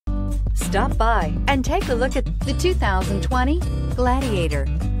Stop by and take a look at the 2020 Gladiator.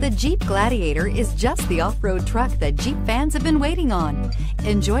 The Jeep Gladiator is just the off-road truck that Jeep fans have been waiting on.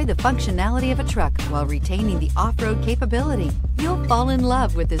 Enjoy the functionality of a truck while retaining the off-road capability. You'll fall in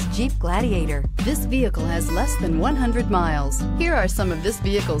love with this Jeep Gladiator. This vehicle has less than 100 miles. Here are some of this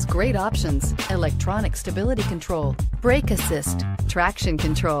vehicle's great options: electronic stability control, brake assist, traction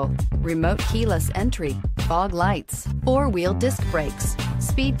control, remote keyless entry, fog lights, four-wheel disc brakes,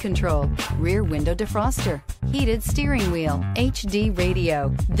 speed control, rear window defroster, heated steering wheel, HD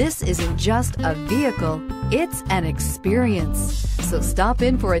radio. This isn't just a vehicle, it's an experience. So stop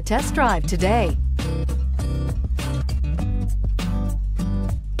in for a test drive today.